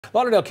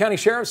Lauderdale County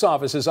Sheriff's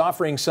Office is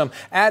offering some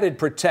added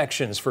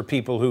protections for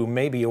people who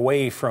may be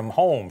away from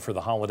home for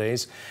the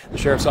holidays. The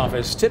Sheriff's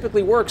Office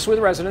typically works with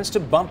residents to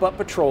bump up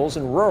patrols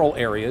in rural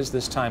areas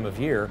this time of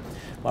year.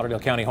 Lauderdale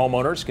County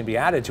homeowners can be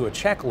added to a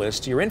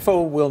checklist. Your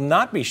info will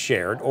not be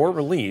shared or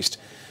released.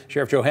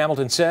 Sheriff Joe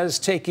Hamilton says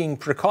taking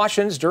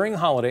precautions during the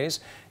holidays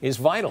is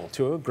vital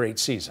to a great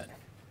season.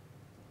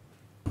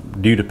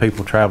 Due to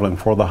people traveling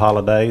for the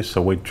holidays,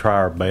 so we try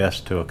our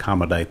best to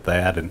accommodate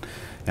that. And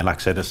like I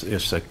said,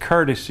 it's a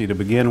courtesy to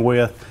begin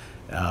with,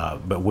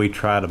 but we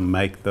try to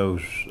make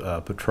those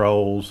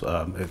patrols,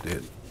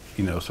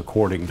 it's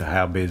according to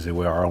how busy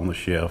we are on the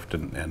shift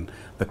and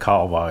the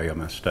call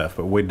volume and stuff.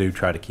 But we do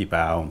try to keep an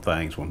eye on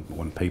things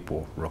when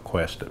people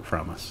request it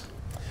from us.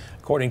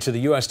 According to the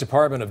U.S.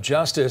 Department of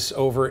Justice,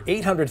 over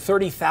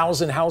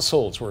 830,000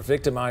 households were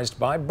victimized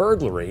by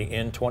burglary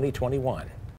in 2021.